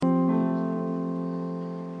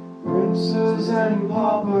princes and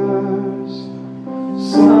paupers,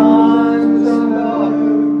 sons and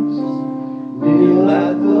daughters, kneel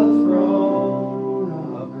at the throne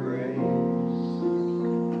of grace.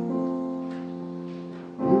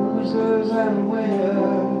 Losers and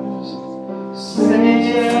winners,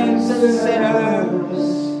 saints and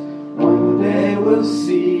sinners, one day will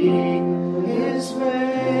see His face,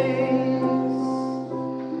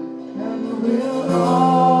 and we'll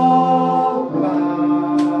all bow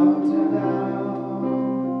down.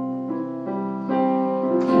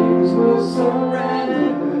 Kings will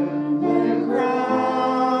surrender their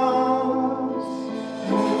crowns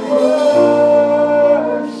and worship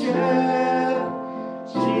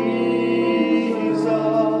Jesus.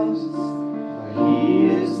 He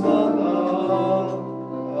is the love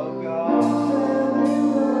of God.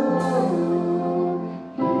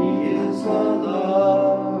 He is the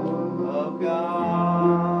love of God.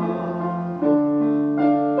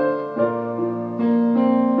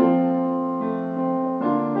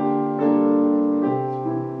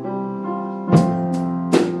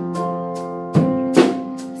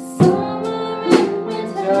 Summer and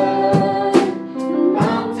winter,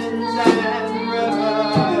 mountains and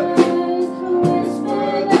rivers, whisper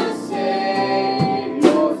the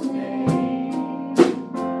Savior's name.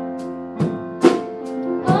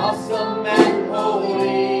 Awesome and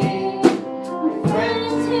holy, friend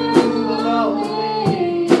to the lonely,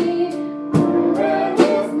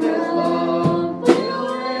 wherever His love will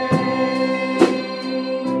reign,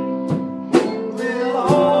 and we'll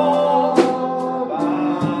all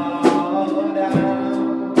bow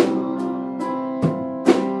down.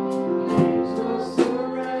 Kings will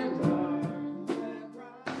surrender their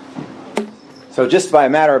crowns. So just by a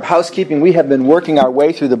matter of housekeeping, we have been working our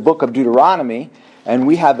way through the book of Deuteronomy, and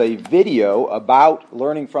we have a video about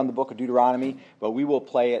learning from the book of Deuteronomy, but we will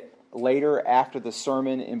play it later after the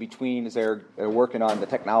sermon in between as they're working on the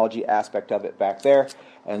technology aspect of it back there.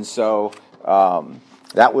 And so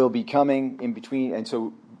that will be coming in between. And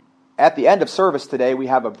so at the end of service today, we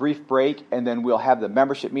have a brief break, and then we'll have the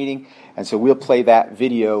membership meeting. And so we'll play that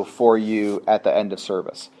video for you at the end of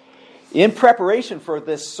service. In preparation for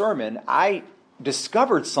this sermon, I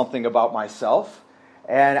discovered something about myself,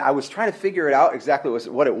 and I was trying to figure it out exactly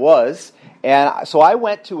what it was. And so I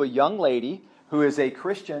went to a young lady who is a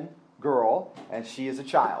Christian girl, and she is a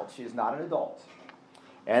child. She is not an adult.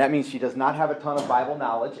 And that means she does not have a ton of Bible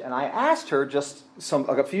knowledge. And I asked her just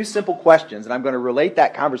a few simple questions, and I'm going to relate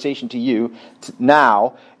that conversation to you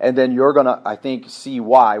now, and then you're going to, I think, see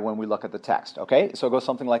why when we look at the text. Okay? So it goes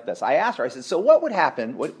something like this. I asked her, I said, so what would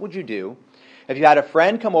happen, what would you do if you had a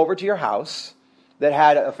friend come over to your house that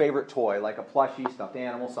had a favorite toy, like a plushie, stuffed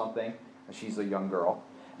animal, something, and she's a young girl.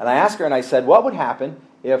 And I asked her, and I said, what would happen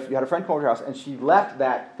if you had a friend come over to your house, and she left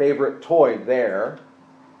that favorite toy there,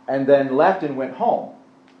 and then left and went home?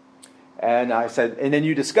 And I said, and then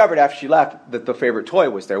you discovered after she left that the favorite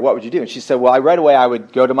toy was there. What would you do? And she said, well, right away I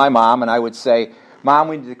would go to my mom, and I would say, Mom,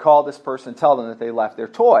 we need to call this person and tell them that they left their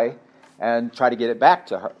toy, and try to get it back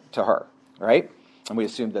to her, right? And we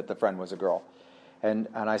assumed that the friend was a girl. And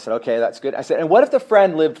I said, okay, that's good. I said, and what if the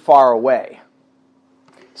friend lived far away,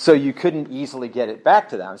 so you couldn't easily get it back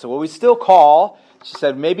to them? So, well, we still call. She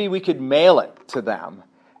said, maybe we could mail it to them.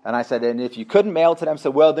 And I said, and if you couldn't mail it to them,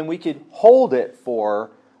 so well, then we could hold it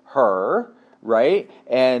for her, right?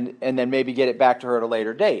 And then maybe get it back to her at a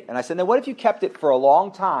later date. And I said, now what if you kept it for a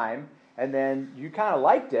long time, and then you kind of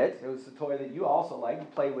liked it? It was a toy that you also liked. You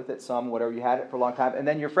played with it some, whatever, you had it for a long time. And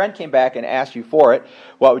then your friend came back and asked you for it.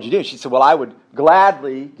 What would you do? She said, well, I would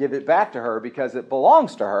gladly give it back to her because it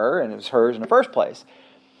belongs to her, and it was hers in the first place.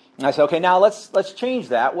 And I said, okay, now let's change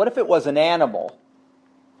that. What if it was an animal?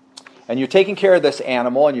 And you're taking care of this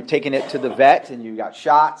animal, and you've taken it to the vet, and you've got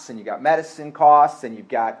shots, and you've got medicine costs, and you've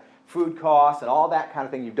got food costs, and all that kind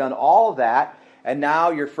of thing. You've done all of that, and now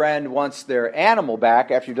your friend wants their animal back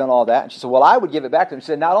after you've done all that. And she said, well, I would give it back to them. She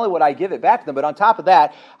said, not only would I give it back to them, but on top of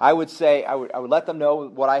that, I would say, I would let them know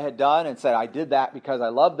what I had done, and said I did that because I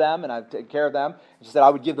love them, and I've taken care of them. And she said I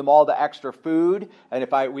would give them all the extra food, and if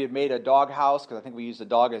we had made a dog house, because I think we used a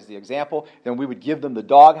dog as the example, then we would give them the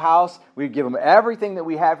dog house. We would give them everything that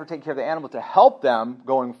we had for taking care of the animal to help them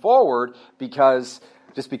going forward, because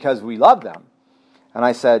we love them. And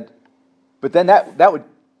I said, but then that would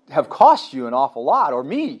have cost you an awful lot, or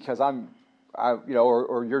me, because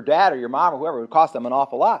or your dad or your mom or whoever, it would cost them an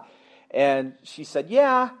awful lot. And she said,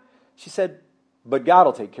 yeah. She said, but God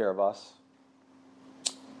will take care of us.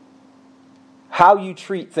 How you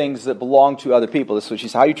treat things that belong to other people, this is what she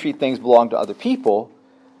said, how you treat things belong to other people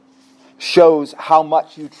shows how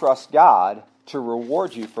much you trust God to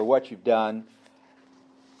reward you for what you've done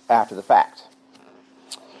after the fact.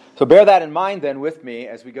 So bear that in mind then with me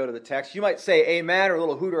as we go to the text. You might say amen or a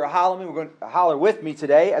little hoot or a holler. We're going to holler with me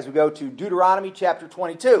today as we go to Deuteronomy chapter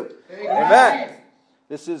 22. Amen.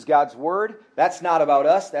 This is God's word. That's not about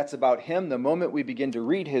us. That's about Him. The moment we begin to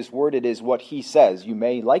read His word, it is what He says. You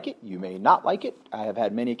may like it. You may not like it. I have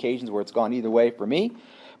had many occasions where it's gone either way for me.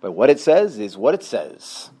 But what it says is what it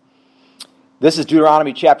says. This is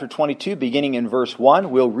Deuteronomy chapter 22, beginning in verse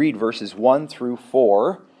 1. We'll read verses 1 through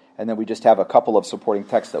 4. And then we just have a couple of supporting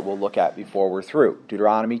texts that we'll look at before we're through.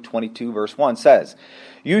 Deuteronomy 22 verse 1 says,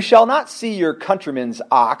 "You shall not see your countryman's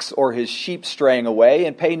ox or his sheep straying away,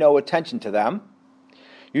 and pay no attention to them.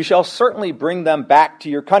 You shall certainly bring them back to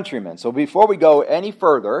your countrymen." So before we go any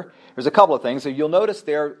further, there's a couple of things. So you'll notice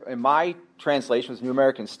there in my translation, it's New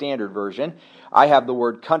American Standard Version, I have the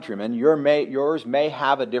word countrymen. Yours may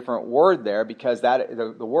have a different word there because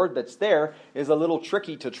the word that's there is a little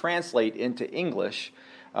tricky to translate into English.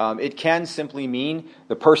 It can simply mean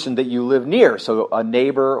the person that you live near, so a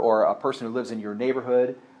neighbor or a person who lives in your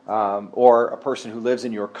neighborhood, or a person who lives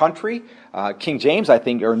in your country. King James, I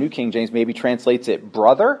think, or New King James maybe translates it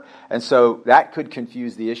brother, and so that could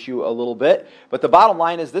confuse the issue a little bit. But the bottom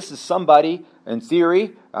line is this is somebody, in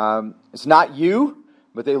theory, it's not you,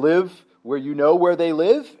 but they live where you know where they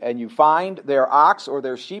live, and you find their ox or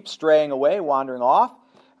their sheep straying away, wandering off.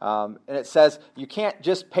 And it says you can't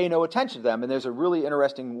just pay no attention to them. And there's a really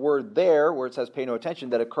interesting word there where it says pay no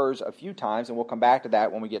attention that occurs a few times, and we'll come back to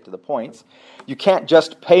that when we get to the points. You can't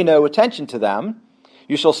just pay no attention to them.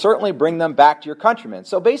 You shall certainly bring them back to your countrymen.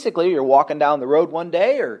 So basically, you're walking down the road one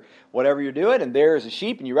day or whatever you're doing, and there's a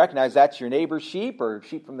sheep, and you recognize that's your neighbor's sheep or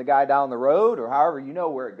sheep from the guy down the road, or however you know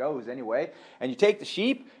where it goes anyway. And you take the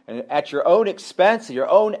sheep, and at your own expense, your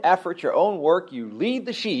own effort, your own work, you lead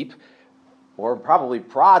the sheep, or probably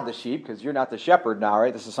prod the sheep, because you're not the shepherd now,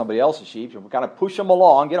 right? This is somebody else's sheep. You kind of push them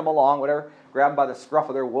along, get them along, whatever, grab them by the scruff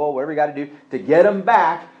of their wool, whatever you got to do to get them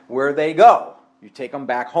back where they go. You take them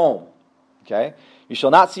back home, okay? You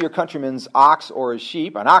shall not see your countryman's ox or his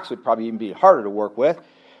sheep. An ox would probably even be harder to work with.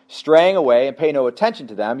 Straying away and pay no attention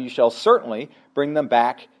to them, you shall certainly bring them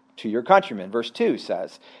back to your countrymen. Verse 2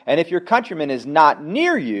 says, "And if your countryman is not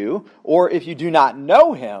near you, or if you do not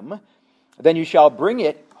know him, then you shall bring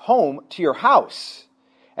it home to your house,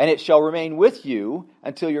 and it shall remain with you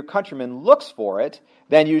until your countryman looks for it,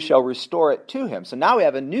 then you shall restore it to him." So now we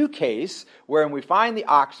have a new case wherein we find the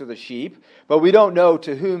ox or the sheep, but we don't know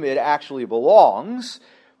to whom it actually belongs,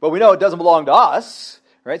 but we know it doesn't belong to us,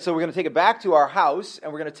 right? So we're going to take it back to our house,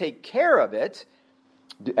 and we're going to take care of it,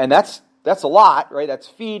 and that's a lot, right? That's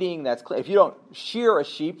feeding, if you don't shear a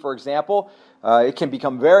sheep, for example, it can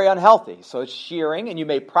become very unhealthy. So it's shearing, and you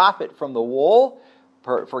may profit from the wool.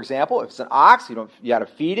 For example, if it's an ox, you got to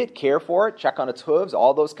feed it, care for it, check on its hooves,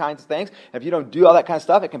 all those kinds of things. And if you don't do all that kind of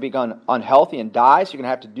stuff, it can become unhealthy and die, so you're going to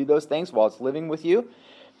have to do those things while it's living with you.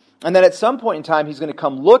 And then at some point in time, he's going to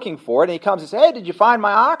come looking for it, and he comes and says, "Hey, did you find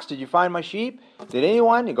my ox? Did you find my sheep? Did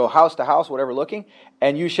anyone?" You go house to house, whatever, looking,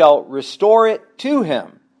 and you shall restore it to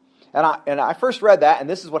him. And I first read that, and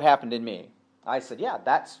this is what happened in me. I said, yeah,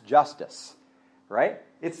 that's justice, right?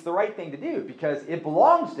 It's the right thing to do because it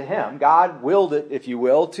belongs to him. God willed it, if you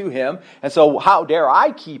will, to him. And so how dare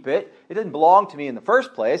I keep it? It didn't belong to me in the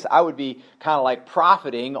first place. I would be kind of like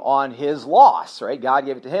profiting on his loss, right? God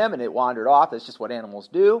gave it to him and it wandered off. That's just what animals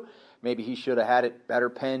do. Maybe he should have had it better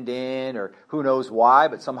penned in or who knows why,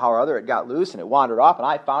 but somehow or other it got loose and it wandered off and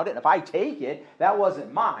I found it. And if I take it, that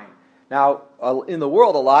wasn't mine. Now, in the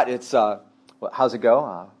world a lot, it's, how's it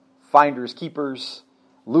go? Finders, keepers,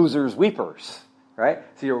 losers, weepers. Right?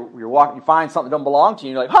 So you're walking, you find something that doesn't belong to you,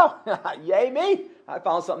 and you're like, oh, yay me! I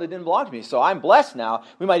found something that didn't belong to me. So I'm blessed now.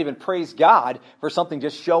 We might even praise God for something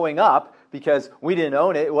just showing up because we didn't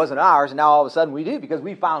own it, it wasn't ours, and now all of a sudden we do because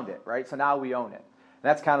we found it, right? So now we own it. And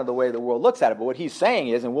that's kind of the way the world looks at it. But what he's saying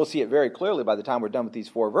is, and we'll see it very clearly by the time we're done with these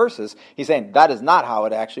 4 verses, he's saying that is not how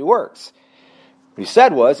it actually works. What he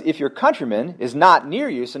said was, if your countryman is not near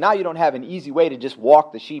you, so now you don't have an easy way to just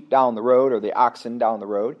walk the sheep down the road or the oxen down the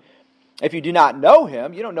road. If you do not know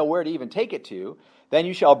him, you don't know where to even take it to, then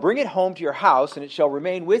you shall bring it home to your house, and it shall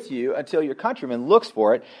remain with you until your countryman looks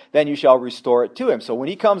for it, then you shall restore it to him. So when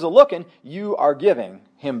he comes a-looking, you are giving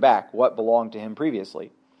him back what belonged to him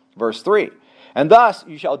previously. Verse 3, "And thus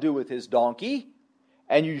you shall do with his donkey,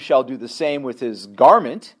 and you shall do the same with his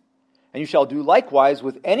garment, and you shall do likewise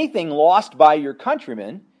with anything lost by your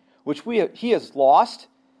countrymen, which he has lost,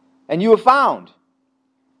 and you have found.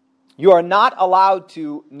 You are not allowed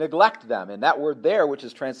to neglect them." And that word there, which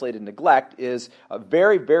is translated neglect, is a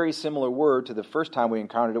very, very similar word to the first time we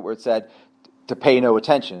encountered it where it said to pay no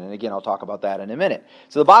attention. And again, I'll talk about that in a minute.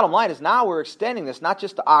 So the bottom line is now we're extending this not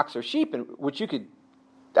just to ox or sheep, which you could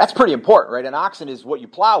That's pretty important, right? An oxen is what you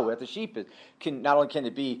plow with. A sheep not only can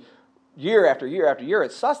it be year after year after year,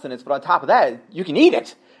 it's sustenance, but on top of that, you can eat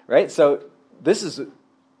it, right? So this is an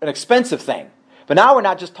expensive thing. But now we're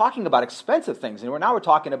not just talking about expensive things anymore. Now we're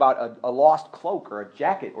talking about a lost cloak or a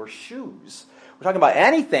jacket or shoes. We're talking about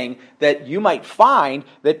anything that you might find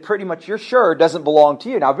that pretty much you're sure doesn't belong to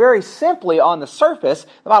you. Now, very simply on the surface,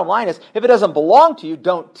 the bottom line is, if it doesn't belong to you,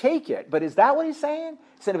 don't take it. But is that what he's saying?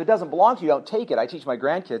 He said, if it doesn't belong to you, don't take it. I teach my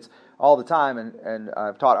grandkids all the time, and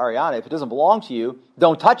I've taught Ariana, if it doesn't belong to you,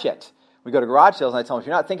 don't touch it. We go to garage sales, and I tell them, if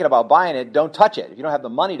you're not thinking about buying it, don't touch it. If you don't have the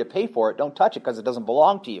money to pay for it, don't touch it because it doesn't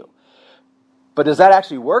belong to you. But does that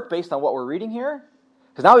actually work based on what we're reading here?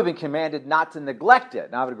 Because now we've been commanded not to neglect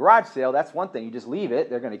it. Now, at a garage sale, that's one thing. You just leave it.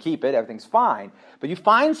 They're going to keep it. Everything's fine. But you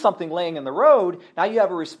find something laying in the road, now you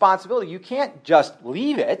have a responsibility. You can't just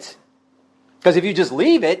leave it. Because if you just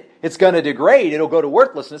leave it, it's going to degrade. It'll go to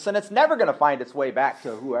worthlessness, and it's never going to find its way back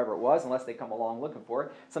to whoever it was unless they come along looking for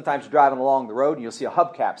it. Sometimes you're driving along the road, and you'll see a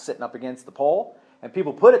hubcap sitting up against the pole. And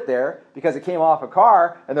people put it there because it came off a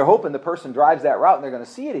car, and they're hoping the person drives that route and they're going to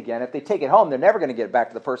see it again. If they take it home, they're never going to get it back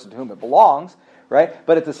to the person to whom it belongs, right?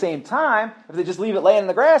 But at the same time, if they just leave it laying in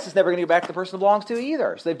the grass, it's never going to get back to the person it belongs to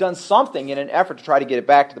either. So they've done something in an effort to try to get it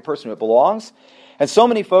back to the person who it belongs. And so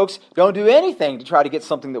many folks don't do anything to try to get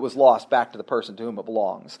something that was lost back to the person to whom it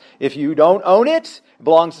belongs. If you don't own it, it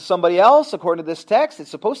belongs to somebody else, according to this text,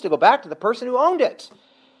 it's supposed to go back to the person who owned it.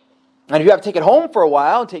 And if you have to take it home for a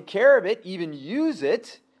while and take care of it, even use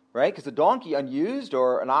it, right? Because a donkey unused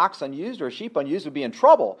or an ox unused or a sheep unused would be in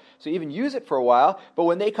trouble. So even use it for a while. But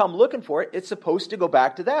when they come looking for it, it's supposed to go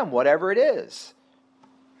back to them, whatever it is.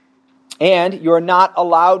 And you're not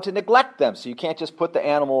allowed to neglect them. So you can't just put the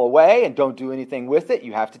animal away and don't do anything with it.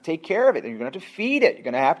 You have to take care of it. And you're going to have to feed it. You're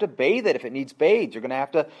going to have to bathe it if it needs bathed. You're going to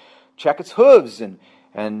have to check its hooves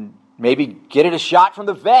and maybe get it a shot from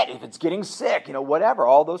the vet if it's getting sick. Whatever.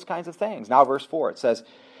 All those kinds of things. Now verse 4, it says,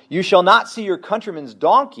 "You shall not see your countryman's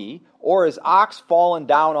donkey or his ox fallen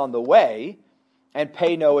down on the way and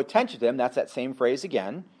pay no attention to them." That's that same phrase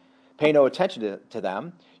again. Pay no attention to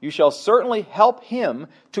them. "You shall certainly help him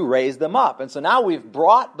to raise them up." And so now we've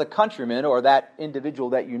brought the countryman or that individual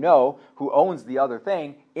that you know who owns the other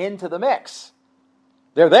thing into the mix.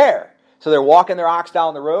 They're there. So they're walking their ox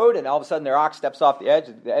down the road, and all of a sudden their ox steps off the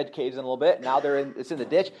edge caves in a little bit, and now it's in the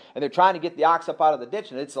ditch, and they're trying to get the ox up out of the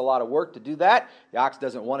ditch, and it's a lot of work to do that. The ox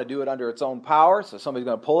doesn't want to do it under its own power, so somebody's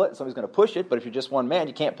going to pull it, and somebody's going to push it, but if you're just one man,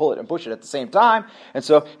 you can't pull it and push it at the same time. And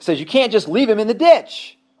so it says you can't just leave him in the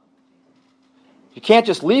ditch. You can't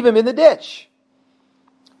just leave him in the ditch.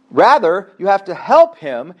 Rather, you have to help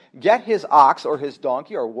him get his ox or his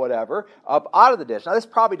donkey or whatever up out of the ditch. Now, this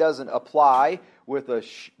probably doesn't apply with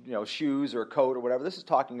shoes or a coat or whatever. This is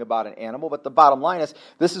talking about an animal, but the bottom line is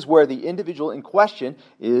this is where the individual in question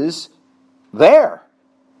is there.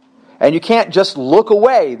 And you can't just look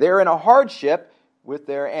away. They're in a hardship with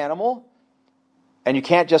their animal, and you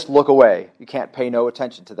can't just look away. You can't pay no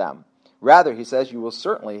attention to them. Rather, he says, you will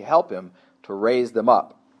certainly help him to raise them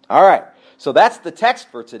up. All right, so that's the text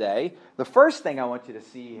for today. The first thing I want you to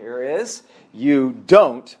see here is you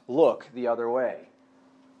don't look the other way.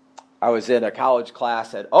 I was in a college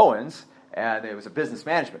class at Owens, and it was a business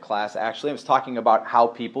management class, actually. It was talking about how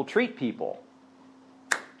people treat people.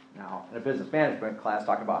 Now, in a business management class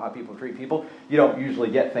talking about how people treat people, you don't usually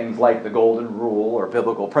get things like the golden rule or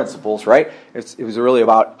biblical principles, right? It was really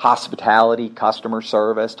about hospitality, customer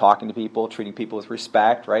service, talking to people, treating people with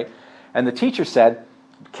respect, right? And the teacher said,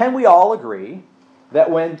 can we all agree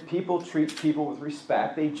that when people treat people with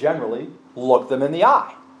respect, they generally look them in the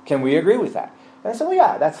eye? Can we agree with that? And I said, well,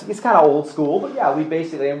 yeah, it's kind of old school, but yeah, we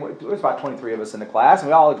basically, and there was about 23 of us in the class, and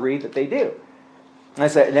we all agreed that they do. And I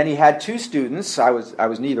said, and then he had two students, I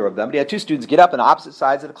was neither of them, but he had two students get up on opposite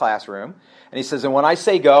sides of the classroom, and he says, and when I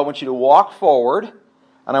say go, I want you to walk forward,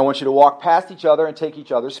 and I want you to walk past each other and take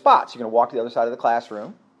each other's spots. You're going to walk to the other side of the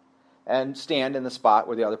classroom and stand in the spot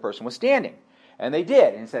where the other person was standing. And they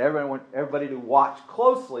did. And he said, everybody to watch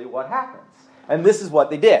closely what happens. And this is what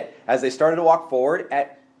they did. As they started to walk forward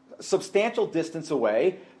at a substantial distance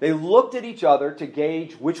away, they looked at each other to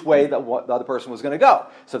gauge which way the other person was going to go.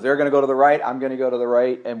 So if they're going to go to the right, I'm going to go to the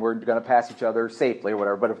right, and we're going to pass each other safely or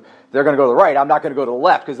whatever. But if they're going to go to the right, I'm not going to go to the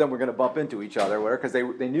left, because then we're going to bump into each other or whatever,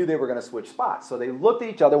 because they knew they were going to switch spots. So they looked at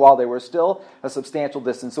each other while they were still a substantial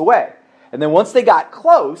distance away. And then once they got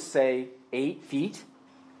close, say 8 feet,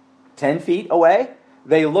 10 feet away,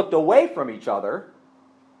 they looked away from each other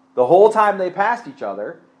the whole time they passed each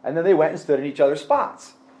other, and then they went and stood in each other's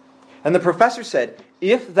spots. And the professor said,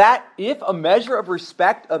 if a measure of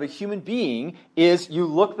respect of a human being is you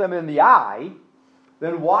look them in the eye,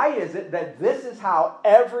 then why is it that this is how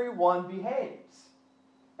everyone behaves?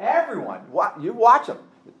 Everyone. You watch them.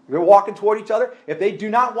 They're walking toward each other. If they do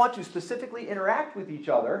not want to specifically interact with each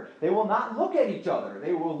other, they will not look at each other.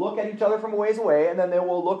 They will look at each other from a ways away, and then they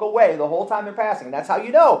will look away the whole time they're passing. And that's how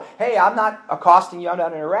you know, hey, I'm not accosting you, I'm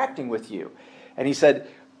not interacting with you. And he said,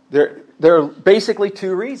 there are basically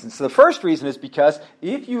two reasons. So the first reason is because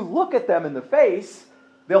if you look at them in the face,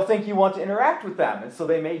 they'll think you want to interact with them. And so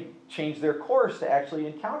they may change their course to actually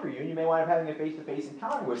encounter you. And you may wind up having a face-to-face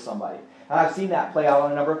encounter with somebody. And I've seen that play out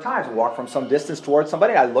a number of times. I walk from some distance towards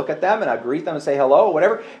somebody, and I look at them, and I greet them and say hello or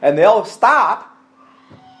whatever, and they'll stop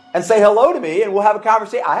and say hello to me, and we'll have a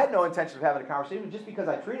conversation. I had no intention of having a conversation, but just because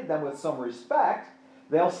I treated them with some respect,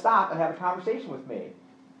 they'll stop and have a conversation with me.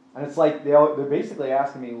 And it's like they're basically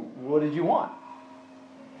asking me, what did you want?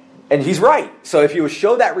 And he's right. So if you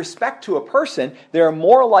show that respect to a person, they're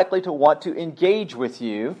more likely to want to engage with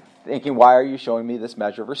you, thinking, why are you showing me this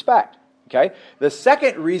measure of respect? Okay? The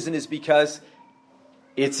second reason is because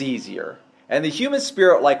it's easier. And the human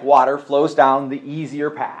spirit, like water, flows down the easier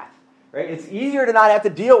path. Right? It's easier to not have to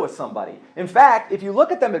deal with somebody. In fact, if you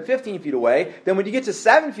look at them at 15 feet away, then when you get to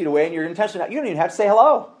 7 feet away and you're intentionally, you don't even have to say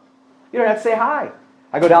hello. You don't have to say hi.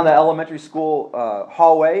 I go down the elementary school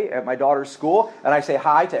hallway at my daughter's school, and I say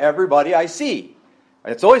hi to everybody I see.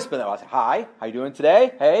 It's always been that. I say, hi, how you doing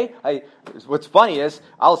today? Hey. What's funny is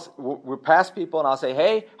we'll pass people, and I'll say,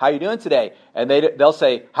 hey, how you doing today? And they'll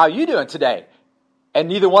say, how you doing today? And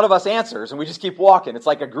neither one of us answers, and we just keep walking. It's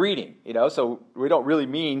like a greeting, so we don't really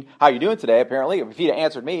mean how you doing today, apparently. If he'd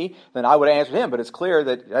answered me, then I would have answered him, but it's clear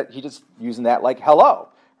that he's just using that like hello,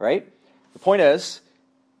 right? The point is,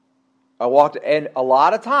 I walked, and a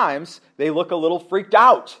lot of times they look a little freaked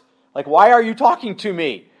out. Like, why are you talking to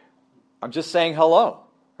me? I'm just saying hello,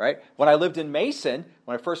 right? When I lived in Mason,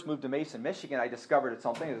 when I first moved to Mason, Michigan, I discovered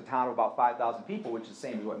something. It's a town of about 5,000 people, which is the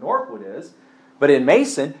same as what Northwood is. But in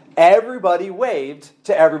Mason, everybody waved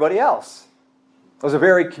to everybody else. It was a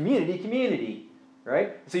very community,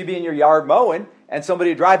 right? So you'd be in your yard mowing, and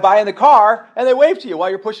somebody would drive by in the car, and they wave to you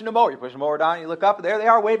while you're pushing the mower. You push the mower down, you look up, and there they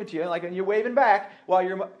are waving to you, and you're waving back while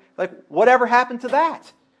you're... Like, whatever happened to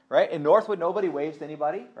that, right? In Northwood, nobody waves to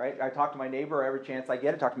anybody, right? I talk to my neighbor every chance I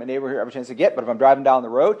get. I talk to my neighbor every chance I get. But if I'm driving down the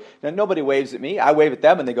road, then nobody waves at me. I wave at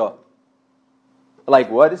them, and they go,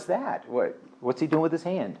 like, what is that? What's he doing with his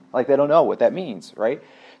hand? Like, they don't know what that means, right?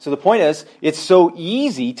 So the point is, it's so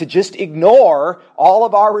easy to just ignore all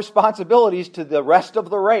of our responsibilities to the rest of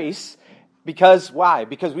the race. Because, why?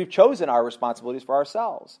 Because we've chosen our responsibilities for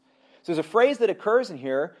ourselves. So there's a phrase that occurs in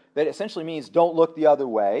here that essentially means don't look the other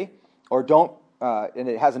way, or don't, and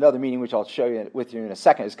it has another meaning which I'll show you with you in a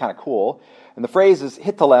second. It's kind of cool. And the phrase is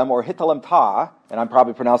hitalem or hitalem ta, and I'm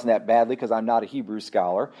probably pronouncing that badly because I'm not a Hebrew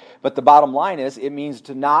scholar. But the bottom line is it means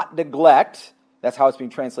to not neglect. That's how it's being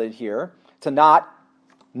translated here. To not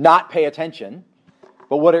pay attention.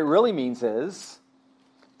 But what it really means is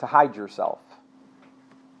to hide yourself.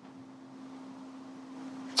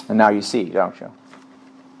 And now you see, don't you?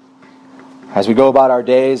 As we go about our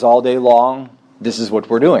days all day long, this is what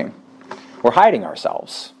we're doing. We're hiding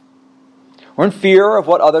ourselves. We're in fear of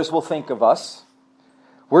what others will think of us.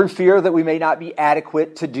 We're in fear that we may not be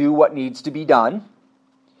adequate to do what needs to be done.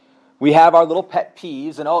 We have our little pet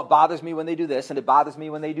peeves, and it bothers me when they do this, and it bothers me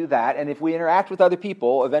when they do that. And if we interact with other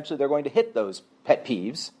people, eventually they're going to hit those pet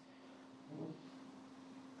peeves.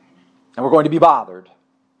 And we're going to be bothered.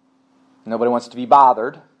 Nobody wants to be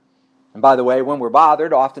bothered. And by the way, when we're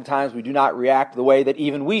bothered, oftentimes we do not react the way that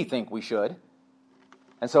even we think we should.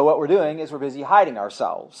 And so what we're doing is we're busy hiding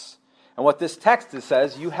ourselves. And what this text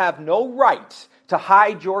says, you have no right to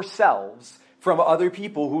hide yourselves from other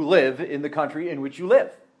people who live in the country in which you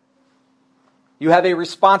live. You have a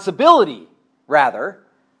responsibility, rather,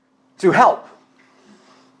 to help,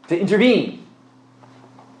 to intervene.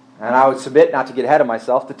 And I would submit, not to get ahead of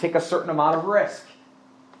myself, to take a certain amount of risk.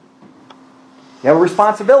 You have a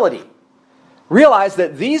responsibility. Realize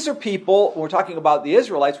that these are people, when we're talking about the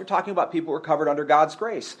Israelites, we're talking about people who are covered under God's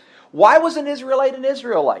grace. Why was an Israelite an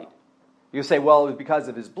Israelite? You say, well, it was because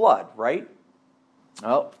of his blood, right?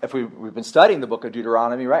 Well, if we've been studying the book of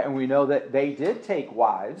Deuteronomy, right, and we know that they did take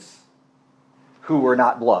wives who were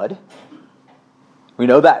not blood. We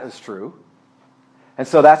know that is true. And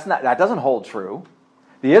so that doesn't hold true.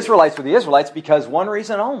 The Israelites were the Israelites because one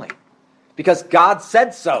reason only. Because God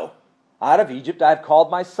said so. Out of Egypt I have called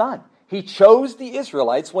my son. He chose the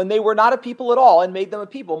Israelites when they were not a people at all and made them a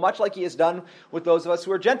people, much like he has done with those of us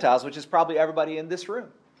who are Gentiles, which is probably everybody in this room.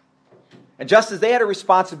 And just as they had a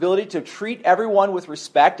responsibility to treat everyone with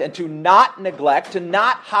respect and to not neglect, to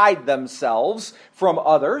not hide themselves from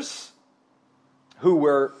others who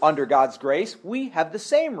were under God's grace, we have the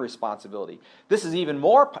same responsibility. This is even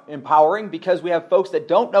more empowering because we have folks that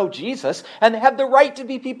don't know Jesus, and they have the right to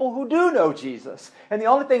be people who do know Jesus. And the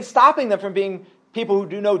only thing stopping them from being people who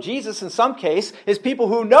do know Jesus in some case is people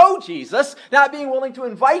who know Jesus not being willing to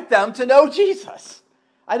invite them to know Jesus.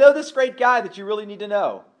 I know this great guy that you really need to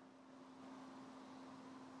know.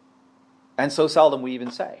 And so seldom we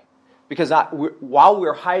even say. Because while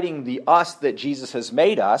we're hiding the us that Jesus has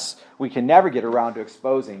made us, we can never get around to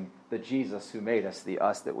exposing the Jesus who made us, the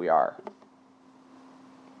us that we are.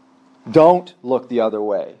 Don't look the other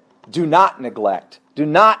way. Do not neglect. Do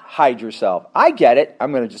not hide yourself. I get it.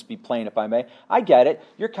 I'm going to just be plain if I may. I get it.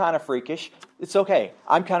 You're kind of freakish. It's okay.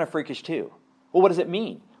 I'm kind of freakish too. Well, what does it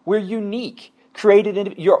mean? We're unique.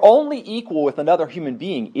 You're only equal with another human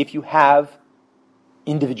being if you have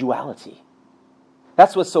individuality.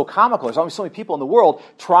 That's what's so comical. There's always so many people in the world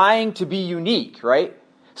trying to be unique, right?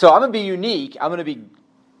 So I'm going to be unique. I'm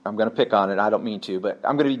going to pick on it. I don't mean to, but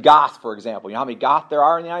I'm going to be goth, for example. You know how many goth there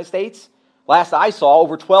are in the United States? Last I saw,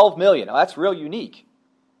 over 12 million. Now, that's real unique.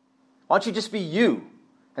 Why don't you just be you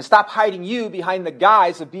and stop hiding you behind the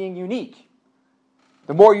guise of being unique?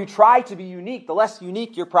 The more you try to be unique, the less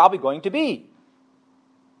unique you're probably going to be.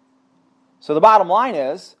 So the bottom line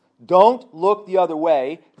is, don't look the other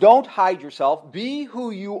way. Don't hide yourself. Be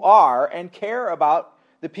who you are and care about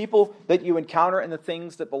the people that you encounter and the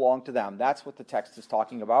things that belong to them. That's what the text is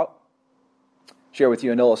talking about. Share with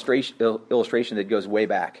you an illustration that goes way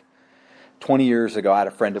back. 20 years ago, I had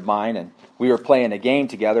a friend of mine, and we were playing a game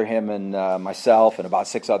together, him and myself and about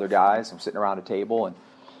 6 other guys. I'm sitting around a table,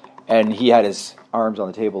 and he had his arms on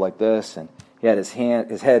the table like this, and he had his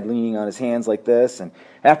head leaning on his hands like this. And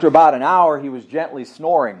after about an hour, he was gently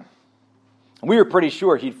snoring. And we were pretty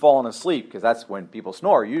sure he'd fallen asleep, because that's when people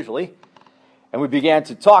snore usually. And we began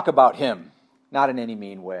to talk about him, not in any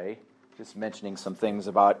mean way, just mentioning some things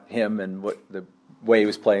about him and what the way he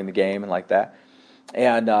was playing the game and like that.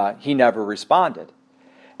 And he never responded.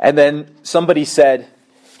 And then somebody said,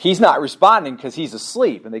 he's not responding because he's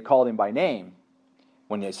asleep, and they called him by name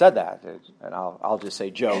when they said that. And I'll just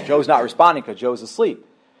say Joe. Joe's not responding because Joe's asleep.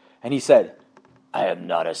 And he said, I am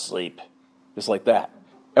not asleep. Just like that.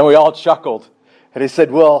 And we all chuckled. And he said,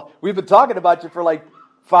 well, we've been talking about you for like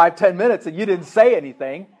 5-10 minutes and you didn't say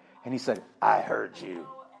anything. And he said, I heard you.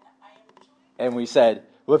 And we said,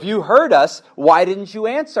 well, if you heard us, why didn't you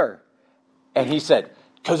answer? And he said,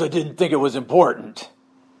 because I didn't think it was important.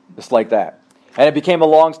 Just like that. And it became a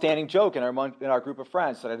long-standing joke in our group of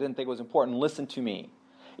friends that I didn't think it was important. Listen to me.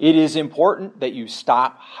 It is important that you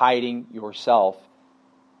stop hiding yourself.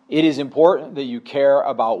 It is important that you care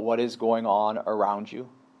about what is going on around you.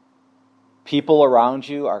 People around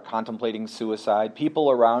you are contemplating suicide. People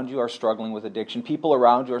around you are struggling with addiction. People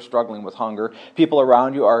around you are struggling with hunger. People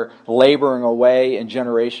around you are laboring away in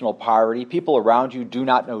generational poverty. People around you do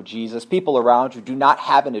not know Jesus. People around you do not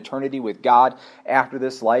have an eternity with God after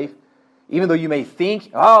this life. Even though you may think,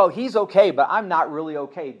 oh, he's okay, but I'm not really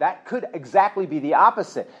okay. That could exactly be the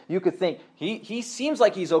opposite. You could think, he seems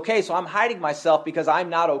like he's okay, so I'm hiding myself because I'm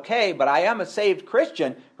not okay, but I am a saved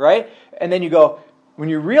Christian, right? And then you go, when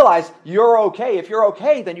you realize you're okay, if you're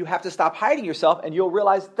okay, then you have to stop hiding yourself, and you'll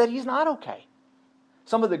realize that he's not okay.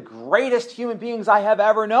 Some of the greatest human beings I have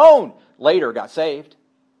ever known later got saved.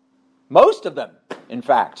 Most of them, in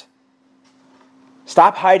fact.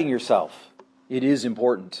 Stop hiding yourself. It is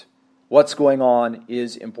important. What's going on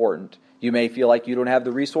is important. You may feel like you don't have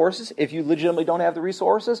the resources. If you legitimately don't have the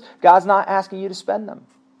resources, God's not asking you to spend them.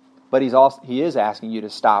 But He is asking you to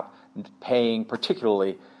stop paying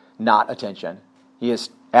particularly not attention. He is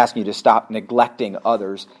asking you to stop neglecting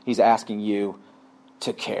others. He's asking you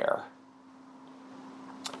to care.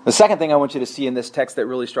 The second thing I want you to see in this text that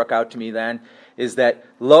really struck out to me then is that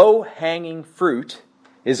low-hanging fruit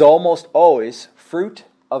is almost always fruit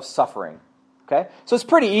of suffering. Okay? So it's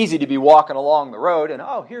pretty easy to be walking along the road and,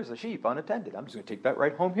 oh, here's a sheep unattended. I'm just going to take that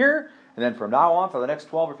right home here. And then from now on, for the next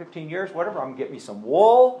 12 or 15 years, whatever, I'm going to get me some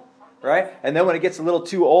wool. Right? And then when it gets a little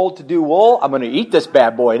too old to do wool, I'm going to eat this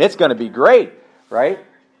bad boy, and it's going to be great. Right?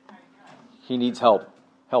 He needs help.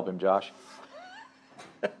 Help him, Josh.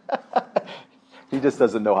 He just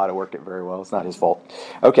doesn't know how to work it very well. It's not his fault.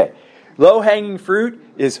 Okay. Low-hanging fruit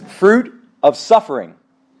is fruit of suffering.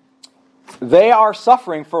 They are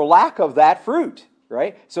suffering for lack of that fruit,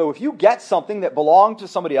 right? So if you get something that belonged to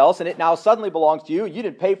somebody else and it now suddenly belongs to you, you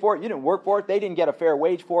didn't pay for it, you didn't work for it, they didn't get a fair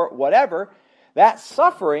wage for it, whatever, that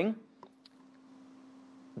suffering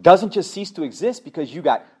doesn't just cease to exist because you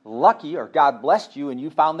got lucky or God blessed you and you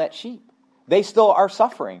found that sheep. They still are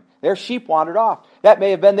suffering. Their sheep wandered off. That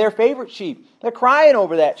may have been their favorite sheep. They're crying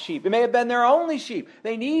over that sheep. It may have been their only sheep.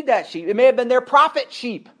 They need that sheep. It may have been their prophet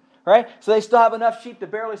sheep, right? So they still have enough sheep to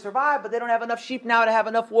barely survive, but they don't have enough sheep now to have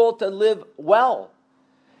enough wool to live well.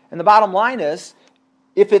 And the bottom line is,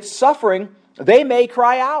 if it's suffering, they may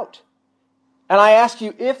cry out. And I ask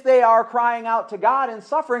you, if they are crying out to God in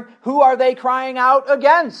suffering, who are they crying out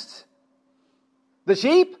against? The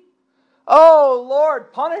sheep? Oh,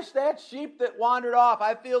 Lord, punish that sheep that wandered off.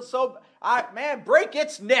 I feel so... break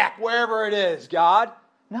its neck wherever it is, God.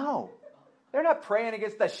 No. They're not praying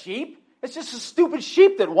against the sheep. It's just a stupid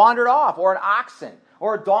sheep that wandered off, or an oxen,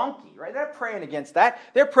 or a donkey, right? They're not praying against that.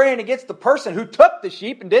 They're praying against the person who took the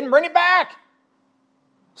sheep and didn't bring it back.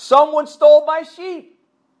 Someone stole my sheep.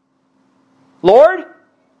 Lord,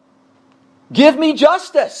 give me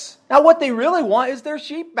justice. Now, what they really want is their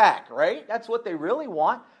sheep back, right? That's what they really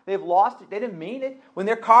want. They've lost it. They didn't mean it. When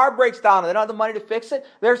their car breaks down and they don't have the money to fix it,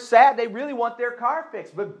 they're sad. They really want their car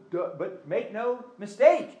fixed. But make no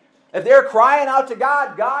mistake. If they're crying out to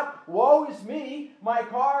God, God, woe is me. My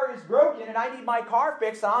car is broken and I need my car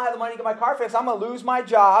fixed. And I don't have the money to get my car fixed. I'm going to lose my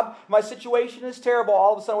job. My situation is terrible.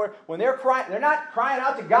 All of a sudden, when they're crying, they're not crying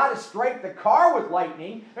out to God to strike the car with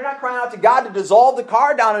lightning. They're not crying out to God to dissolve the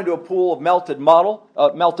car down into a pool of melted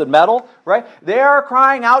metal, right? They are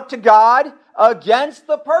crying out to God against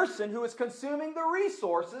the person who is consuming the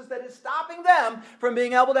resources that is stopping them from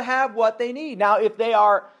being able to have what they need. Now, if they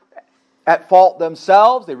are at fault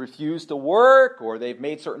themselves, they refuse to work, or they've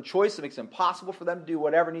made certain choices that makes it impossible for them to do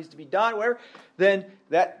whatever needs to be done, whatever, then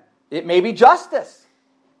that it may be justice.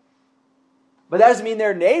 But that doesn't mean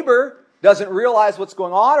their neighbor doesn't realize what's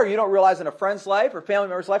going on, or you don't realize in a friend's life or family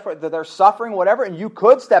member's life that they're suffering, whatever, and you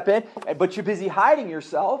could step in, but you're busy hiding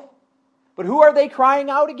yourself. But who are they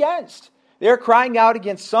crying out against? They're crying out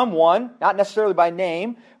against someone, not necessarily by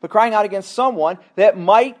name, but crying out against someone that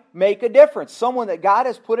might make a difference. Someone that God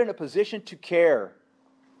has put in a position to care.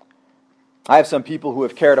 I have some people who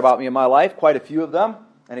have cared about me in my life, quite a few of them.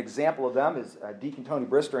 An example of them is Deacon Tony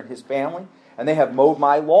Brister and his family. And they have mowed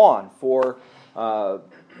my lawn for,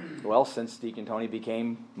 since Deacon Tony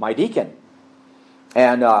became my deacon.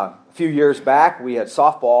 And a few years back, we had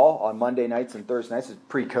softball on Monday nights and Thursday nights. This is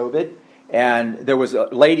pre-COVID. And there was a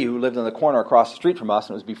lady who lived in the corner across the street from us,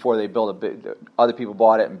 and it was before they built other people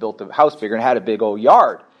bought it and built the house bigger and had a big old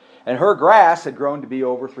yard. And her grass had grown to be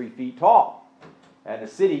over 3 feet tall. And the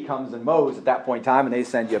city comes and mows at that point in time, and they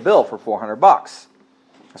send you a bill for $400.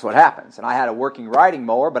 That's what happens. And I had a working riding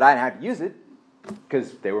mower, but I didn't have to use it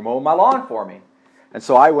because they were mowing my lawn for me. And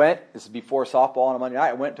so I went, this is before softball on a Monday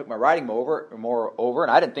night, I went and took my riding mower over, and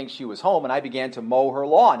I didn't think she was home, and I began to mow her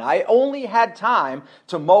lawn. I only had time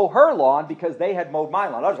to mow her lawn because they had mowed my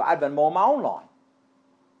lawn. I'd been mowing my own lawn,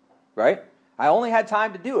 right? I only had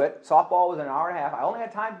time to do it. Softball was an hour and a half. I only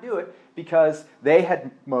had time to do it because they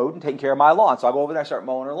had mowed and taken care of my lawn. So I go over there and start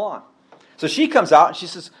mowing her lawn. So she comes out, and she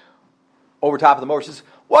says, over top of the mower, she says,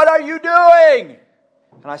 "What are you doing?"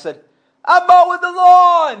 And I said, "I'm mowing the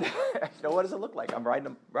lawn." You know, what does it look like? I'm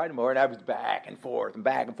riding a mower, and I was back and forth.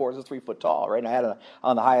 It's 3 foot tall, right? And I had it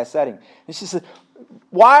on the highest setting. And she said,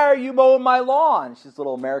 "Why are you mowing my lawn?" She's a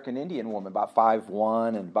little American Indian woman, about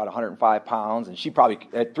 5'1" and about 105 pounds. And she probably,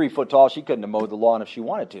 at 3 foot tall, she couldn't have mowed the lawn if she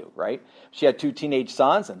wanted to, right? She had 2 teenage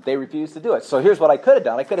sons, and they refused to do it. So here's what I could have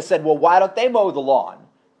done. I could have said, well, why don't they mow the lawn,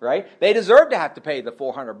 right? They deserve to have to pay the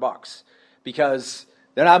 $400 because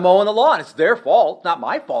they're not mowing the lawn. It's their fault, not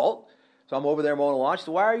my fault. So I'm over there mowing the lawn. She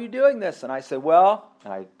said, "Why are you doing this?" And I said,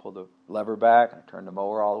 and I pulled the lever back, and I turned the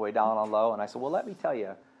mower all the way down on low, and I said, let me tell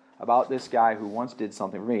you about this guy who once did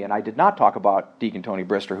something for me. And I did not talk about Deacon Tony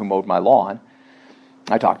Brister, who mowed my lawn.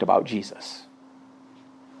 I talked about Jesus.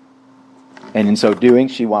 And in so doing,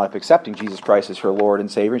 she wound up accepting Jesus Christ as her Lord and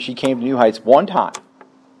Savior. And she came to New Heights one time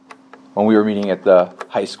when we were meeting at the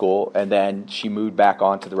high school, and then she moved back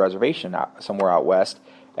onto the reservation somewhere out west.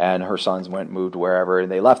 And her sons went and moved wherever, and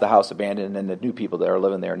they left the house abandoned, and then the new people that are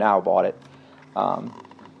living there now bought it and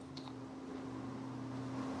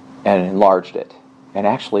enlarged it. And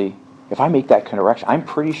actually, if I make that correction, I'm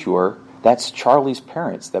pretty sure that's Charlie's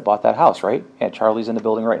parents that bought that house, right? Yeah, Charlie's in the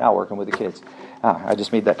building right now working with the kids. I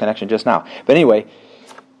just made that connection just now. But anyway,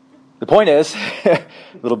 the point is, a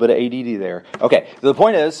little bit of ADD there. Okay, the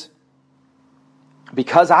point is,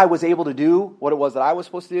 because I was able to do what it was that I was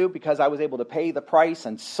supposed to do, because I was able to pay the price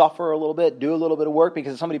and suffer a little bit, do a little bit of work,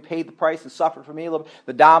 because somebody paid the price and suffered for me a little bit,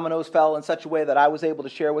 the dominoes fell in such a way that I was able to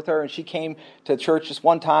share with her, and she came to church just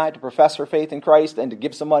one time to profess her faith in Christ and to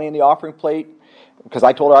give some money in the offering plate, because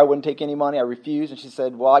I told her I wouldn't take any money. I refused, and she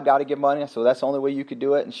said, well, I got to give money, so that's the only way you could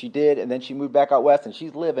do it, and she did, and then she moved back out west, and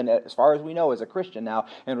she's living, as far as we know, as a Christian now,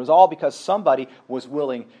 and it was all because somebody was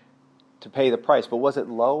willing to pay the price. But was it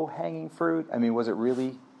low-hanging fruit? I mean, was it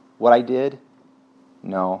really what I did?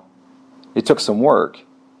 No. It took some work.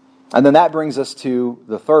 And then that brings us to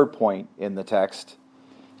the third point in the text,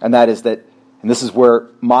 and that is that, and this is where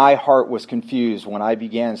my heart was confused when I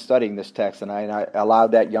began studying this text, and I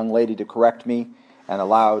allowed that young lady to correct me and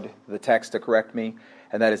allowed the text to correct me,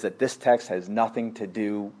 and that is that this text has nothing to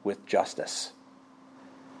do with justice.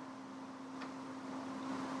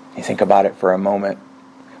 You think about it for a moment.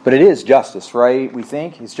 But it is justice, right? We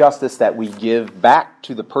think it's justice that we give back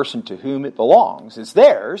to the person to whom it belongs. It's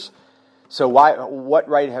theirs. So what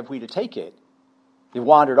right have we to take it? They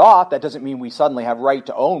wandered off. That doesn't mean we suddenly have right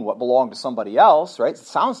to own what belonged to somebody else, right? It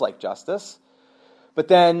sounds like justice. But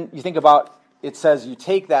then you think about, it says you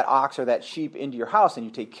take that ox or that sheep into your house and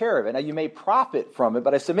you take care of it. Now you may profit from it,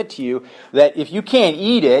 but I submit to you that if you can't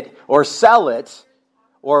eat it or sell it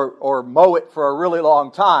or mow it for a really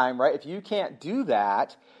long time, right? If you can't do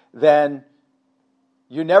that, then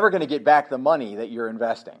you're never going to get back the money that you're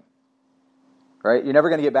investing. Right? You're never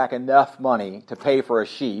going to get back enough money to pay for a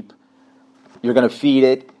sheep. You're going to feed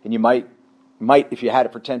it, and you might if you had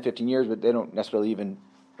it for 10, 15 years, but they don't necessarily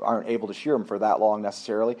aren't able to shear them for that long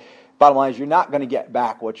necessarily. Bottom line is you're not going to get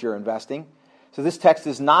back what you're investing. So this text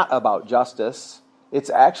is not about justice. It's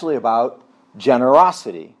actually about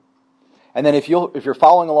generosity. And then if you're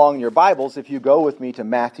following along in your Bibles, if you go with me to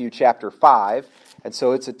Matthew chapter 5, and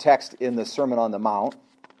so it's a text in the Sermon on the Mount,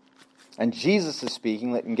 and Jesus is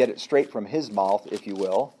speaking, let me get it straight from his mouth, if you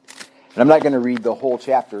will. And I'm not going to read the whole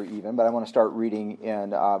chapter even, but I want to start reading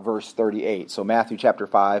in verse 38. So Matthew chapter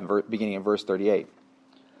 5, beginning in verse 38.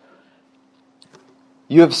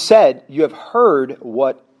 You have heard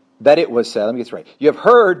that it was said, let me get this right. You have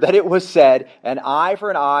heard that it was said, an eye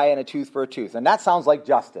for an eye and a tooth for a tooth. And that sounds like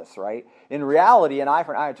justice, right? In reality, an eye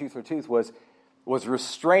for an eye and a tooth for a tooth was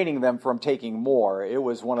restraining them from taking more. It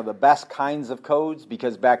was one of the best kinds of codes,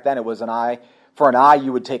 because back then it was an eye for an eye,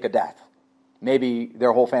 you would take a death. Maybe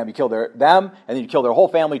their whole family, you kill them, and then you kill their whole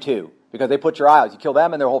family too, because they put your eye out. You kill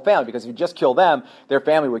them and their whole family, because if you just kill them, their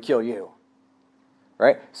family would kill you.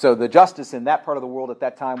 Right? So the justice in that part of the world at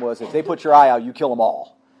that time was, if they put your eye out, you kill them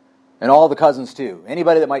all. And all the cousins too.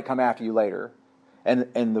 Anybody that might come after you later. And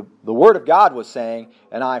the Word of God was saying,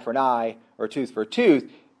 an eye for an eye, or a tooth for a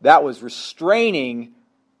tooth. That was restraining,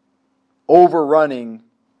 overrunning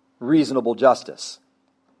reasonable justice.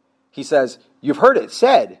 He says, you've heard it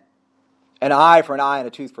said, an eye for an eye and a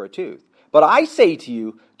tooth for a tooth. But I say to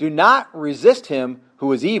you, do not resist him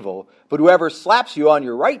who is evil, but whoever slaps you on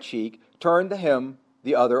your right cheek, turn to him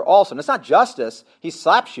the other also. And it's not justice. He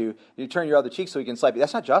slaps you, you turn your other cheek so he can slap you.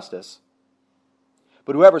 That's not justice.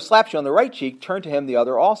 But whoever slaps you on the right cheek, turn to him the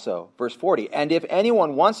other also. Verse 40, and if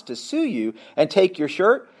anyone wants to sue you and take your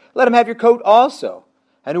shirt, let him have your coat also.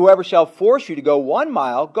 And whoever shall force you to go 1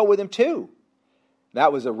 mile, go with him 2.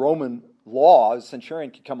 That was a Roman law. A centurion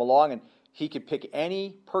could come along and he could pick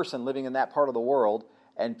any person living in that part of the world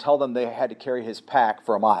and tell them they had to carry his pack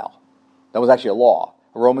for 1 mile. That was actually a law.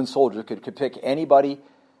 A Roman soldier could pick anybody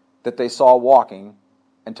that they saw walking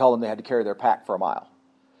and tell them they had to carry their pack for 1 mile.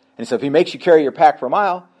 And so if he makes you carry your pack for 1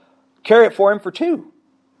 mile, carry it for him for 2.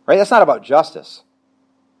 Right? That's not about justice.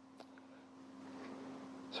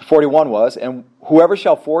 So 41 was, and whoever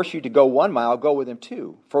shall force you to go 1 mile, go with him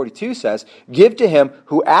 2. 42 says, give to him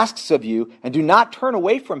who asks of you, and do not turn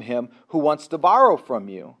away from him who wants to borrow from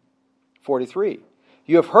you. 43.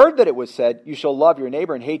 You have heard that it was said, you shall love your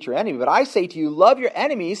neighbor and hate your enemy. But I say to you, love your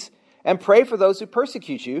enemies and pray for those who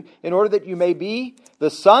persecute you, in order that you may be the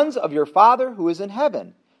sons of your Father who is in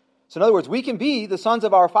heaven. So in other words, we can be the sons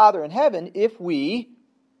of our Father in heaven if we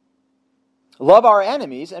love our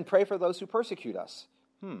enemies and pray for those who persecute us.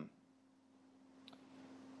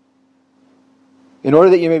 In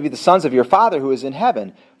order that you may be the sons of your Father who is in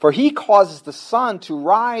heaven. For he causes the sun to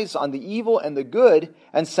rise on the evil and the good,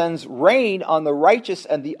 and sends rain on the righteous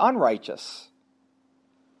and the unrighteous.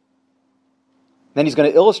 Then he's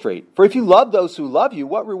going to illustrate. For if you love those who love you,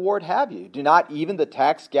 what reward have you? Do not even the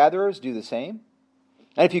tax gatherers do the same?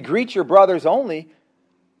 And if you greet your brothers only,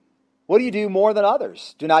 what do you do more than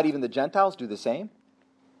others? Do not even the Gentiles do the same?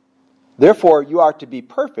 Therefore, you are to be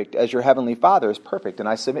perfect as your heavenly Father is perfect. And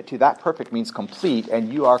I submit to you that perfect means complete,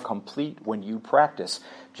 and you are complete when you practice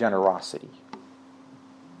generosity.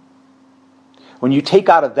 When you take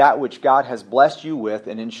out of that which God has blessed you with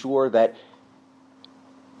and ensure that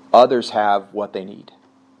others have what they need.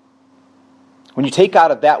 When you take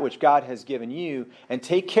out of that which God has given you and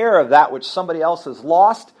take care of that which somebody else has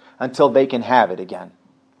lost until they can have it again.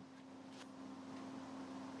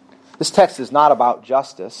 This text is not about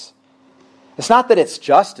justice. It's not that it's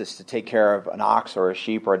justice to take care of an ox or a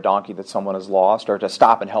sheep or a donkey that someone has lost, or to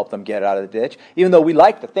stop and help them get out of the ditch, even though we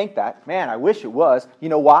like to think that. Man, I wish it was. You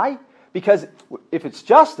know why? Because if it's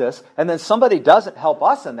justice, and then somebody doesn't help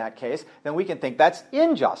us in that case, then we can think that's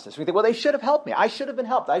injustice. We think, well, they should have helped me. I should have been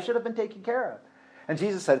helped. I should have been taken care of. And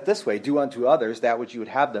Jesus said it this way, do unto others that which you would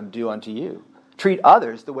have them do unto you. Treat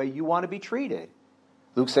others the way you want to be treated.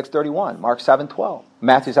 Luke 6:31, Mark 7:12,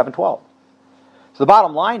 Matthew 7:12. So the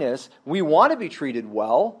bottom line is, we want to be treated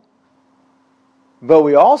well, but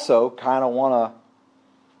we also kind of want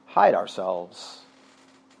to hide ourselves.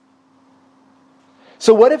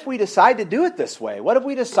 So what if we decide to do it this way? What if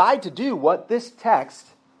we decide to do what this text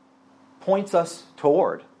points us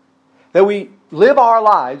toward? That we live our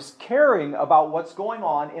lives caring about what's going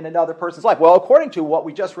on in another person's life. Well, according to what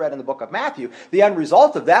we just read in the book of Matthew, the end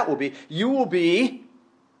result of that will be, you will be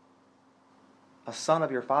a son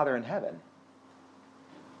of your Father in heaven.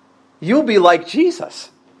 You'll be like Jesus.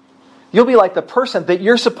 You'll be like the person that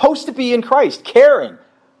you're supposed to be in Christ, caring.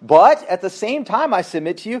 But at the same time, I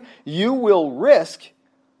submit to you, you will risk,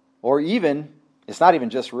 or even, it's not even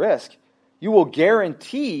just risk, you will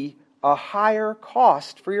guarantee a higher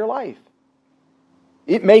cost for your life.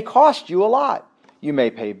 It may cost you a lot. You may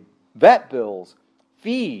pay vet bills,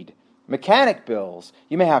 feed, mechanic bills.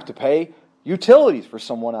 You may have to pay utilities for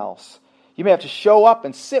someone else. You may have to show up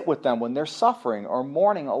and sit with them when they're suffering or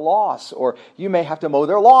mourning a loss. Or you may have to mow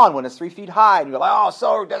their lawn when it's 3 feet high. And you're like, oh,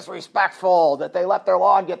 so disrespectful that they let their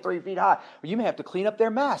lawn get 3 feet high. Or you may have to clean up their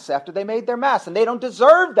mess after they made their mess. And they don't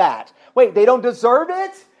deserve that. Wait, they don't deserve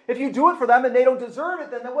it? If you do it for them and they don't deserve it,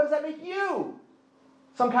 then what does that make you?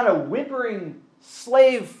 Some kind of whimpering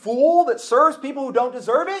slave fool that serves people who don't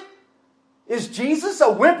deserve it? Is Jesus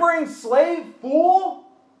a whimpering slave fool?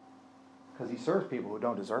 Because he serves people who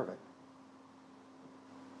don't deserve it.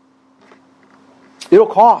 It'll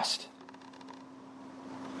cost.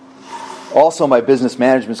 Also, my business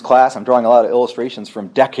management class, I'm drawing a lot of illustrations from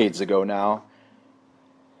decades ago now.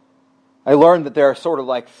 I learned that there are sort of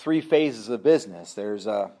like 3 phases of business. There's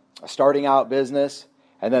a starting out business,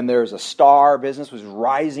 and then there's a star business, which is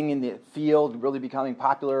rising in the field, really becoming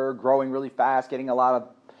popular, growing really fast, getting a lot of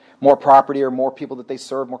more property or more people that they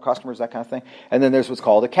serve, more customers, that kind of thing. And then there's what's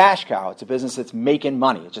called a cash cow. It's a business that's making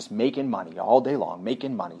money. It's just making money all day long,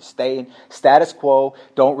 making money. Stay in status quo.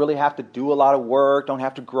 Don't really have to do a lot of work. Don't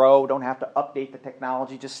have to grow. Don't have to update the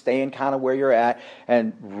technology. Just staying kind of where you're at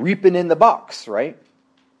and reaping in the bucks, right?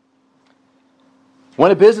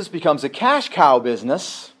 When a business becomes a cash cow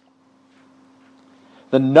business,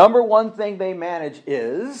 the number one thing they manage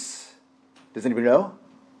is, does anybody know?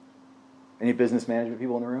 Any business management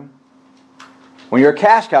people in the room? When you're a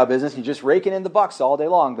cash cow business, you're just raking in the bucks all day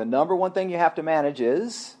long. The number one thing you have to manage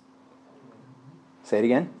is, say it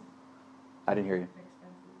again. I didn't hear you.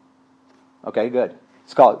 Okay, good.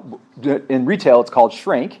 It's called, in retail, it's called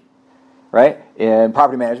shrink, right? In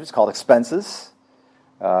property management, it's called expenses.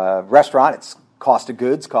 Restaurant, it's cost of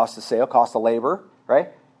goods, cost of sale, cost of labor, right?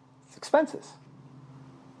 It's expenses.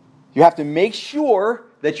 You have to make sure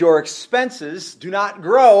that your expenses do not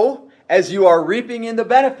grow as you are reaping in the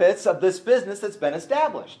benefits of this business that's been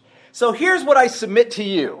established. So here's what I submit to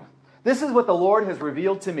you. This is what the Lord has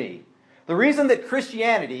revealed to me. The reason that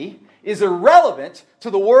Christianity is irrelevant to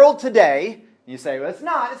the world today, you say, well, it's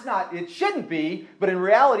not, it shouldn't be, but in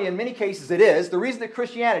reality, in many cases it is. The reason that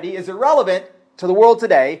Christianity is irrelevant to the world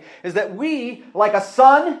today is that we, like a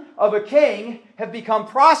son of a king, have become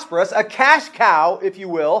prosperous, a cash cow, if you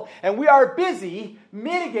will, and we are busy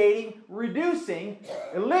mitigating, reducing,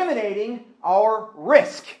 eliminating our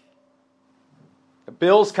risk. The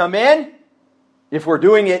bills come in. If we're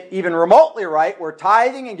doing it even remotely right, we're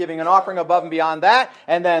tithing and giving an offering above and beyond that,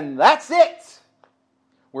 and then that's it.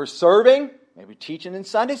 We're serving, maybe teaching in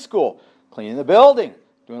Sunday school, cleaning the building,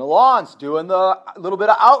 doing the lawns, doing the little bit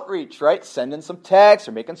of outreach, right? Sending some texts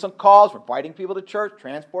or making some calls, inviting people to church,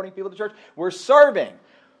 transporting people to church. We're serving.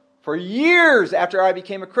 For years after I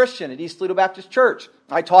became a Christian at East Toledo Baptist Church,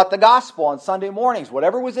 I taught the gospel on Sunday mornings.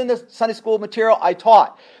 Whatever was in the Sunday school material, I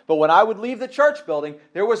taught. But when I would leave the church building,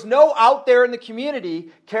 there was no out there in the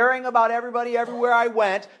community caring about everybody everywhere I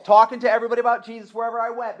went, talking to everybody about Jesus wherever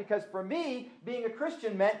I went. Because for me, being a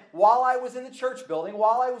Christian meant while I was in the church building,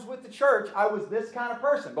 while I was with the church, I was this kind of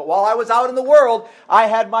person. But while I was out in the world, I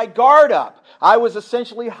had my guard up. I was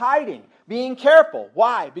essentially hiding. Being careful.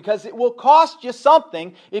 Why? Because it will cost you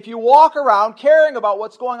something if you walk around caring about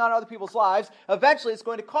what's going on in other people's lives. Eventually, it's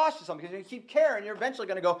going to cost you something. Because if you keep caring, you're eventually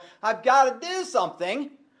going to go, I've got to do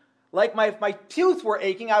something. Like if my teeth were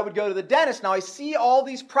aching, I would go to the dentist. Now I see all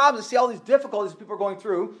these problems, I see all these difficulties people are going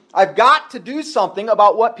through. I've got to do something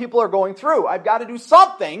about what people are going through. I've got to do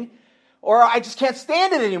something. or I just can't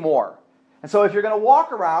stand it anymore. And so if you're going to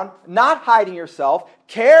walk around not hiding yourself,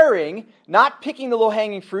 caring, not picking the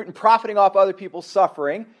low-hanging fruit and profiting off other people's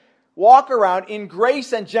suffering, walk around in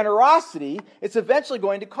grace and generosity, it's eventually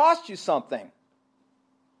going to cost you something.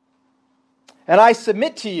 And I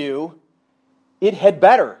submit to you, it had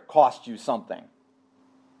better cost you something.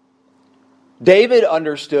 David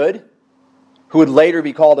understood, who would later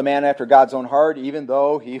be called a man after God's own heart, even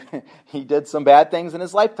though he did some bad things in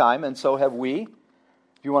his lifetime, and so have we.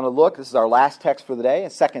 If you want to look, this is our last text for the day.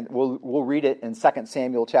 We'll read it in 2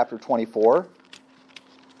 Samuel chapter 24.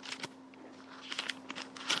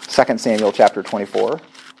 2 Samuel chapter 24.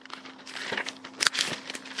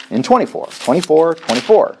 In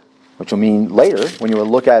 24, which will mean later, when you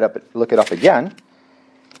look it up again,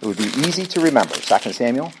 it would be easy to remember. 2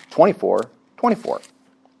 Samuel 24.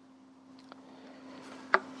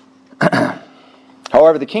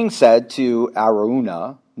 However, the king said to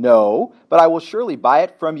Araunah, "No, but I will surely buy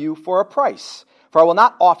it from you for a price. For I will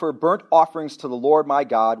not offer burnt offerings to the Lord my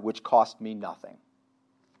God, which cost me nothing."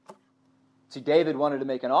 See, David wanted to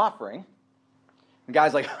make an offering. And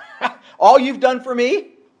God's like, all you've done for me,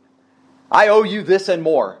 I owe you this and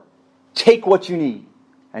more. Take what you need.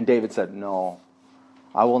 And David said, no,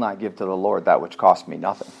 I will not give to the Lord that which cost me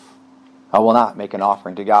nothing. I will not make an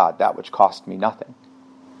offering to God that which cost me nothing.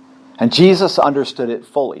 And Jesus understood it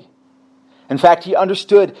fully. In fact, he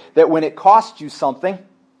understood that when it costs you something,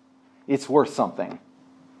 it's worth something.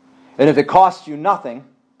 And if it costs you nothing,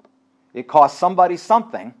 it costs somebody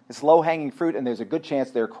something. It's low-hanging fruit, and there's a good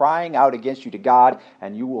chance they're crying out against you to God,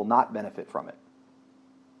 and you will not benefit from it.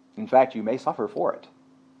 In fact, you may suffer for it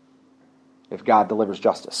if God delivers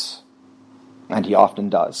justice. And he often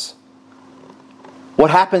does. What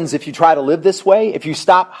happens if you try to live this way? If you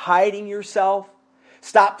stop hiding yourself,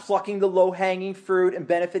 stop plucking the low-hanging fruit and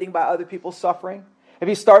benefiting by other people's suffering? If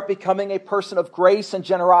you start becoming a person of grace and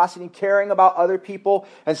generosity, caring about other people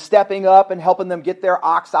and stepping up and helping them get their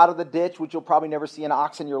ox out of the ditch, which you'll probably never see an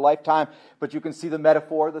ox in your lifetime, but you can see the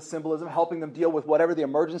metaphor, the symbolism, helping them deal with whatever the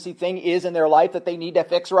emergency thing is in their life that they need to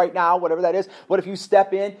fix right now, whatever that is. What if you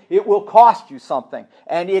step in? It will cost you something,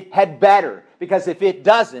 and it had better. Because if it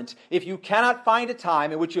doesn't, if you cannot find a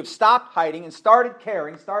time in which you have stopped hiding and started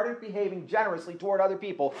caring, started behaving generously toward other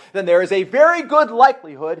people, then there is a very good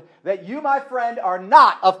likelihood that you, my friend, are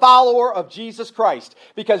not a follower of Jesus Christ.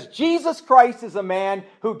 Because Jesus Christ is a man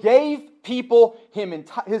who gave people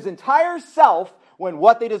his entire self when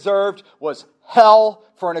what they deserved was hell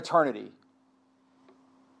for an eternity.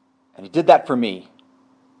 And he did that for me.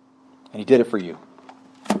 And he did it for you.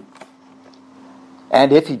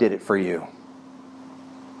 And if he did it for you,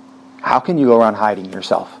 how can you go around hiding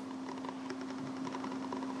yourself?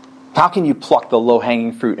 How can you pluck the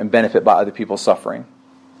low-hanging fruit and benefit by other people's suffering?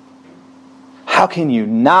 How can you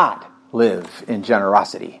not live in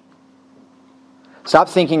generosity? Stop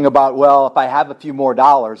thinking about, well, if I have a few more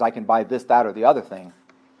dollars, I can buy this, that, or the other thing.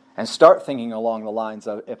 And start thinking along the lines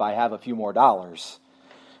of, if I have a few more dollars,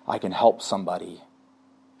 I can help somebody.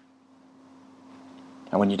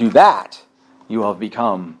 And when you do that, you will have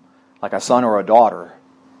become like a son or a daughter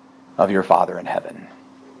of your Father in heaven.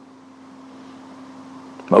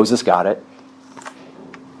 Moses got it.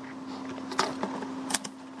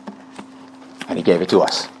 And he gave it to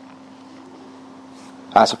us.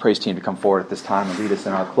 I ask the praise team to come forward at this time and lead us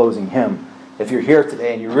in our closing hymn. If you're here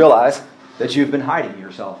today and you realize that you've been hiding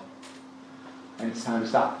yourself, and it's time to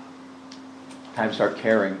stop. Time to start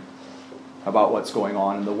caring about what's going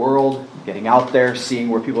on in the world, getting out there, seeing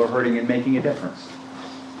where people are hurting and making a difference.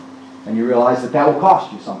 And you realize that will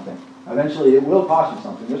cost you something. Eventually it will cost you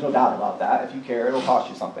something. There's no doubt about that. If you care, it will cost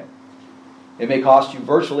you something. It may cost you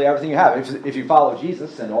virtually everything you have. If you follow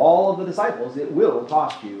Jesus and all of the disciples, it will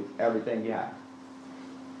cost you everything you have.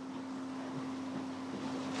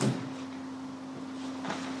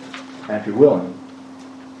 And if you're willing,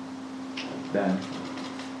 then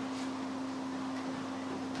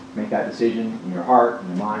make that decision in your heart and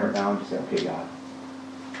your mind right now and just say, okay, God,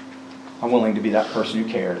 I'm willing to be that person who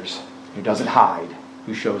cares, who doesn't hide,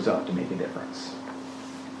 who shows up to make a difference.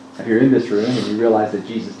 If you're in this room and you realize that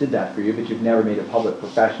Jesus did that for you, but you've never made a public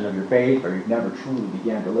profession of your faith, or you've never truly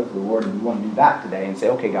began to live for the Lord, and you want to do that today and say,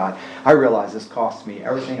 okay, God, I realize this costs me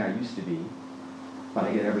everything I used to be, but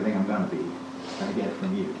I get everything I'm going to be, and I get it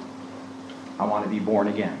from you. I want to be born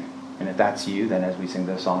again. And if that's you, then as we sing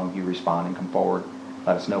this song, you respond and come forward.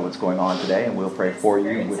 Let us know what's going on today, and we'll pray for you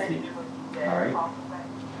and with you. All right?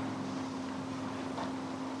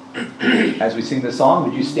 As we sing this song,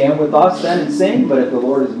 would you stand with us then and sing? But if the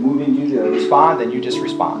Lord is moving you to respond, then you just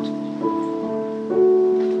respond.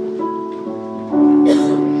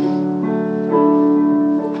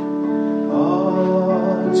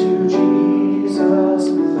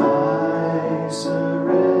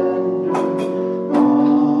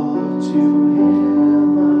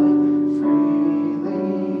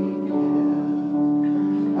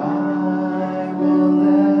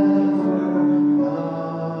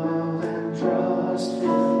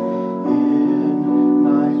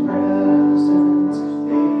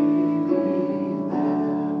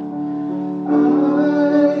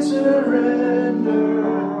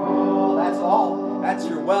 That's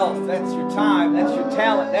your wealth. That's your time. That's your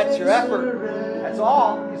talent. That's your effort. That's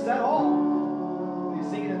all. You said all. Whether you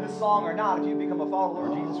sing it in this song or not, if you become a follower of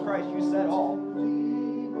Lord Jesus Christ, you said all.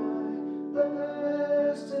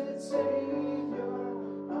 Blessed Savior,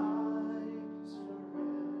 I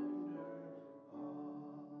surrender all.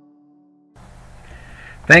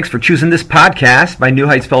 Thanks for choosing this podcast by New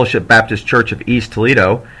Heights Fellowship Baptist Church of East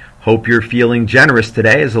Toledo. Hope you're feeling generous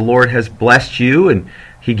today as the Lord has blessed you and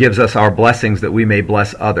He gives us our blessings that we may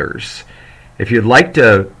bless others. If you'd like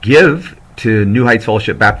to give to New Heights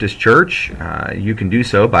Fellowship Baptist Church, you can do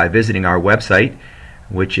so by visiting our website,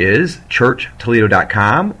 which is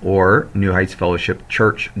churchtoledo.com or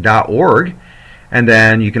newheightsfellowshipchurch.org. And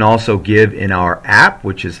then you can also give in our app,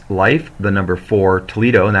 which is Life, 4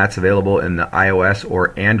 Toledo, and that's available in the iOS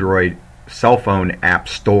or Android cell phone app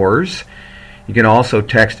stores. You can also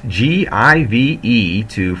text GIVE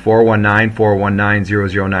to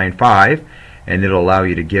 419-419-0095, and it'll allow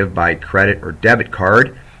you to give by credit or debit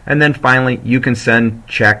card. And then finally, you can send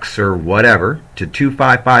checks or whatever to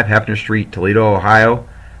 255 Hefner Street, Toledo, Ohio,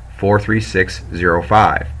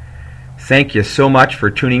 43605. Thank you so much for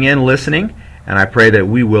tuning in, listening, and I pray that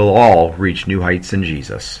we will all reach new heights in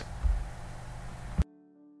Jesus.